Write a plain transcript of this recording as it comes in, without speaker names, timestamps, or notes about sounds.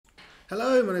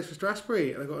Hello, my name is Mr.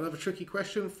 Asprey, and I've got another tricky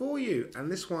question for you.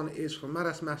 And this one is from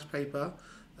MADAS Maths paper.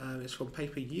 It's from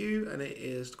paper U, and it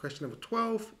is question number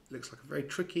 12. It looks like a very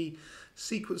tricky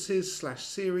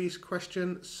sequences/series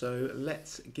question, so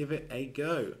let's give it a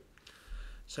go.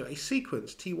 So a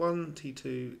sequence T1,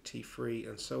 T2, T3,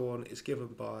 and so on is given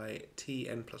by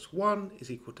Tn plus 1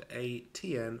 is equal to a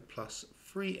Tn plus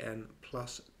 3n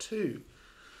plus 2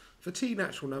 for T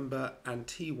natural number and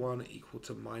T1 equal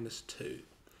to minus 2.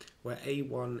 Where a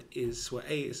is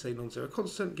a non-zero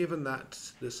constant, given that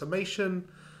the summation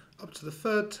up to the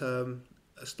third term,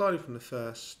 starting from the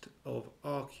first, of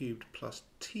r cubed plus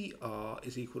tr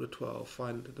is equal to 12.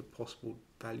 Find the possible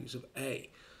values of a.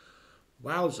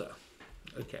 Wowzer.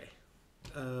 Okay,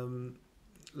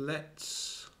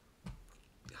 let's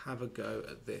have a go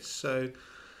at this. So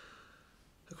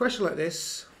a question like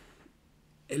this,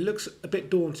 it looks a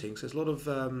bit daunting. So there's a lot of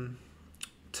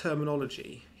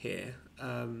terminology here.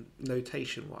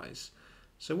 Notation wise.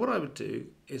 So what I would do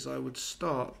is I would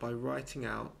start by writing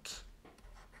out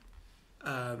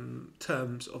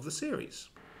terms of the series.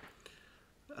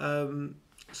 So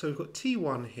we've got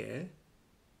T1 here,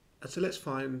 so let's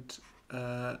find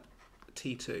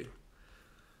T2.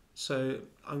 So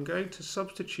I'm going to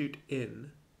substitute into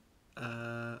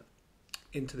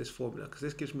this formula because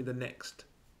this gives me the next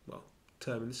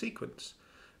term in the sequence,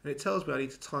 and it tells me I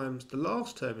need to times the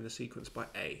last term in the sequence by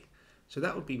a. So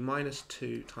that would be minus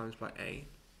 2 times by a.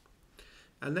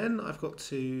 And then I've got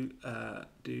to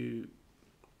do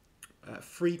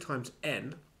 3 times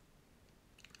n.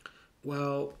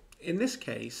 Well, in this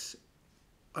case,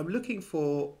 I'm looking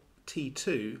for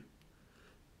T2,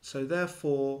 so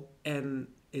therefore n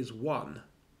is 1.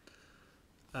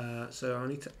 So I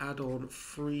need to add on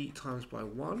 3 times by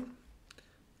 1,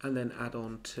 and then add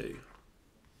on 2.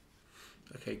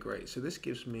 Okay, great. So this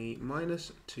gives me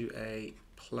minus 2a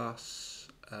plus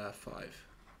 5.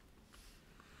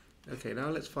 Okay, now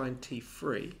let's find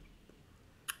T3.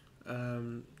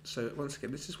 So once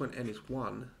again, this is when n is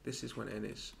 1. This is when n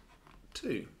is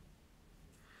 2.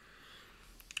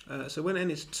 So when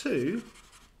n is 2,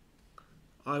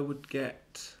 I would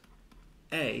get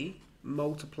a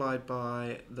multiplied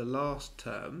by the last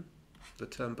term, the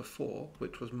term before,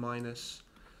 which was minus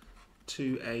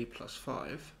 2a plus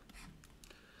 5.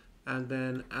 And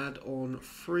then add on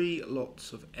 3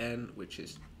 lots of n, which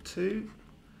is 2,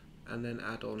 and then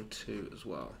add on 2 as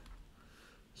well.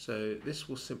 So this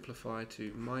will simplify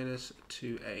to minus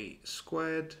 2a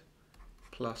squared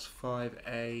plus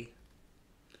 5a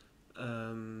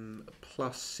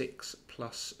plus 6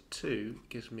 plus 2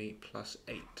 gives me plus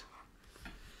 8.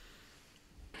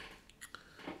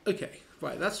 Okay,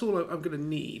 right, that's all I'm going to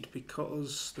need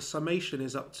because the summation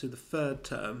is up to the third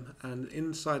term, and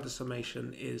inside the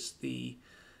summation is the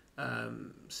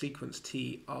sequence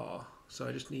TR. So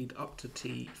I just need up to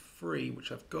T3,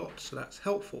 which I've got, so that's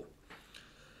helpful.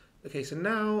 Okay, so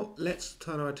now let's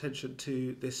turn our attention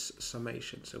to this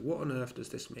summation. So what on earth does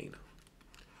this mean?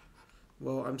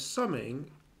 Well, I'm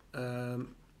summing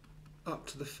up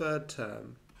to the third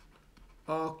term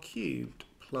r cubed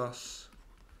plus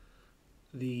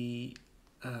the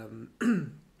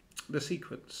the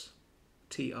sequence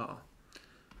TR.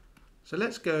 So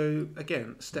let's go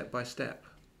again step by step.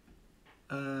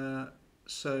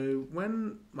 So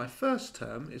when my first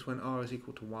term is when r is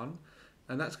equal to 1,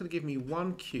 and that's going to give me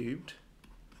 1 cubed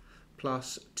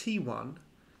plus T1,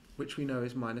 which we know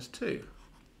is minus 2.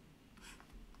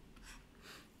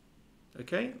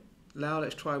 Okay, now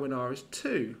let's try when r is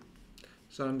 2.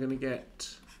 So I'm going to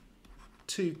get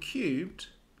 2 cubed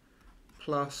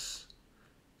plus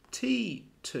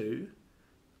T2,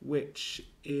 which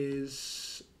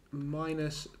is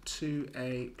minus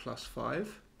 2a plus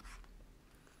 5.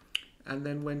 And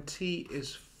then when t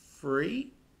is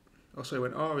 3,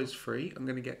 when r is 3, I'm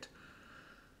going to get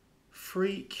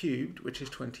 3 cubed, which is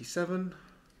 27.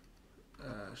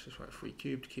 Let's just write 3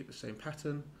 cubed to keep the same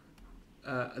pattern.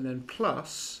 And then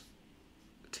plus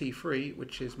T3,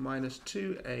 which is minus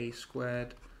 2a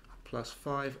squared plus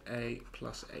 5a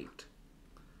plus 8.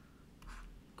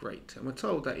 Great, and we're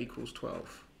told that equals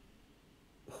 12.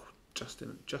 Oh, just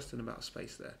in about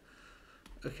space there.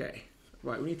 Okay,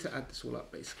 right, we need to add this all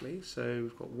up basically. So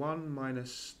we've got 1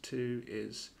 minus 2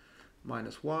 is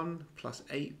minus 1, plus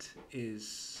 8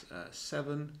 is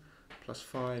 7, plus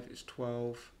 5 is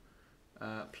 12,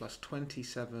 plus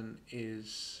 27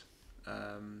 is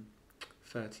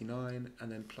 39,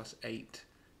 and then plus 8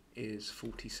 is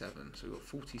 47. So we've got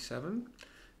 47,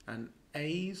 and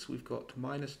a's, we've got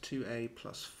minus 2a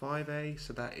plus 5a,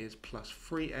 so that is plus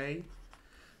 3a,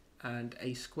 and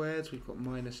a squareds, we've got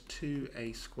minus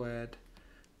 2a squared,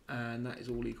 and that is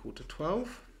all equal to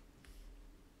 12.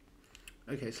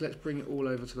 Okay, so let's bring it all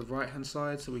over to the right hand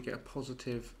side. So we get a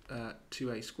positive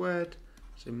 2a squared,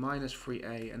 so minus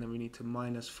 3a, and then we need to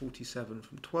minus 47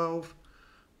 from 12,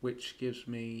 which gives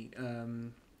me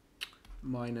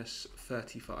minus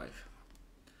 35.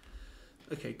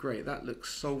 Okay, great, that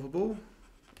looks solvable.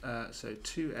 So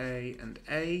 2a and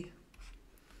a,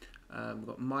 we've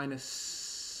got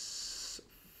minus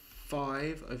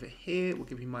 5 over here will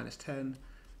give me minus 10,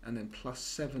 and then plus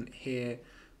 7 here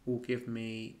will give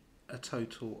me a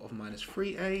total of minus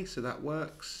 3a, so that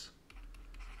works.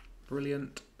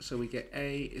 Brilliant. So we get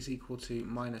a is equal to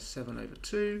minus 7 over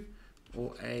 2,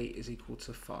 or a is equal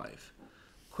to 5.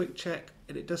 Quick check,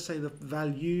 and it does say the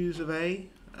values of a,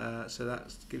 so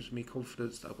that gives me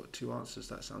confidence that I've got two answers.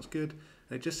 That sounds good.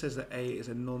 And it just says that a is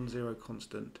a non-zero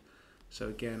constant, so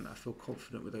again I feel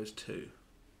confident with those two.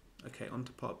 Okay, on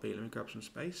to part B. Let me grab some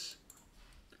space.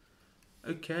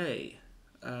 Okay,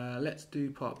 let's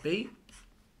do part B.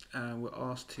 And we're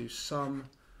asked to sum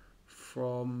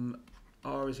from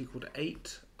r is equal to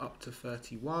 8 up to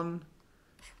 31,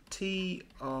 t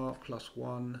r plus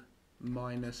 1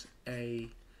 minus a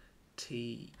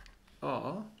t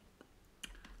r.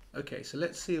 Okay, so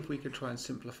let's see if we can try and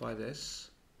simplify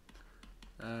this.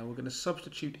 We're going to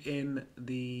substitute in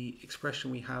the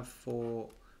expression we have for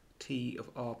t of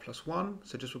r plus 1.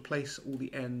 So just replace all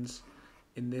the n's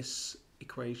in this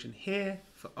equation here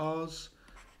for r's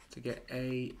to get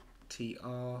a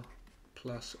tr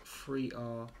plus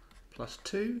 3r plus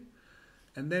 2.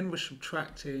 And then we're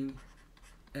subtracting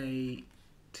a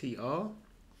tr.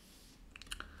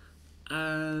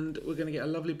 And we're going to get a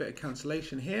lovely bit of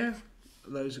cancellation here.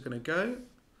 Those are going to go.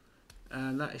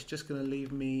 And that is just going to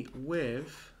leave me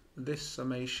with this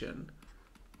summation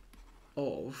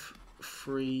of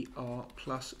 3r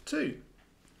plus 2.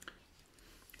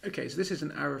 Okay, so this is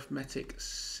an arithmetic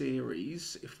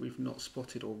series, if we've not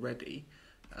spotted already.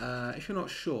 If you're not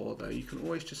sure, though, you can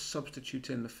always just substitute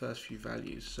in the first few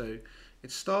values. So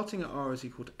it's starting at r is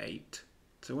equal to 8.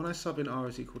 So when I sub in r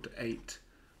is equal to 8,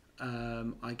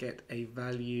 I get a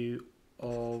value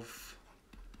of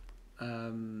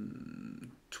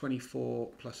 24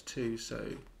 plus 2, so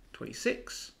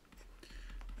 26.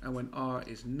 And when r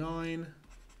is 9,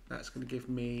 that's going to give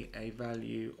me a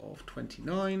value of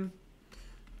 29.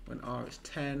 When r is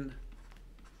 10,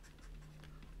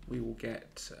 we will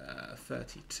get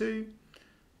 32,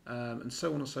 and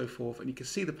so on and so forth. And you can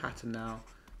see the pattern now.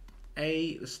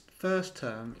 The first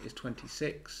term is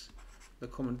 26. The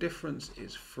common difference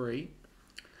is 3.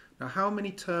 Now, how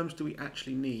many terms do we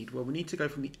actually need? Well, we need to go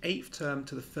from the 8th term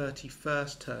to the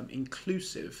 31st term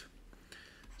inclusive.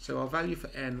 So our value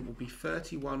for n will be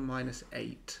 31 minus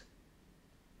 8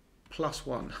 plus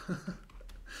 1.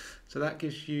 So that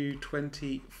gives you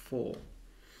 24.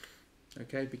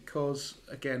 Okay, because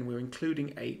again we're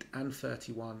including 8 and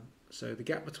 31. So the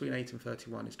gap between 8 and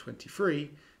 31 is 23,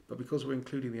 but because we're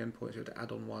including the endpoints, we have to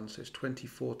add on 1, so it's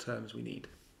 24 terms we need.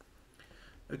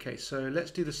 Okay, so let's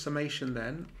do the summation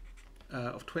then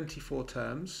of 24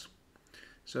 terms.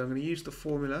 So I'm going to use the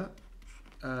formula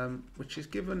which is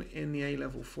given in the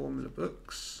A-level formula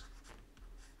books.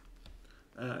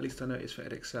 At least I know it is for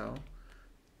EDEXCEL.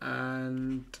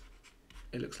 And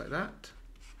it looks like that.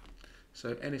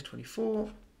 So n is 24,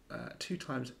 2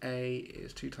 times a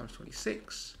is 2 times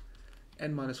 26,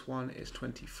 n minus 1 is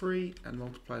 23, and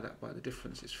multiply that by the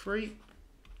difference is 3.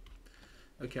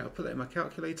 Okay, I'll put that in my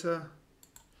calculator,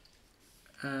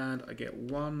 and I get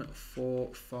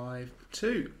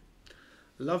 1452.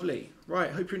 Lovely. Right,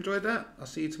 hope you enjoyed that. I'll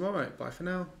see you tomorrow. Bye for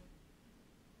now.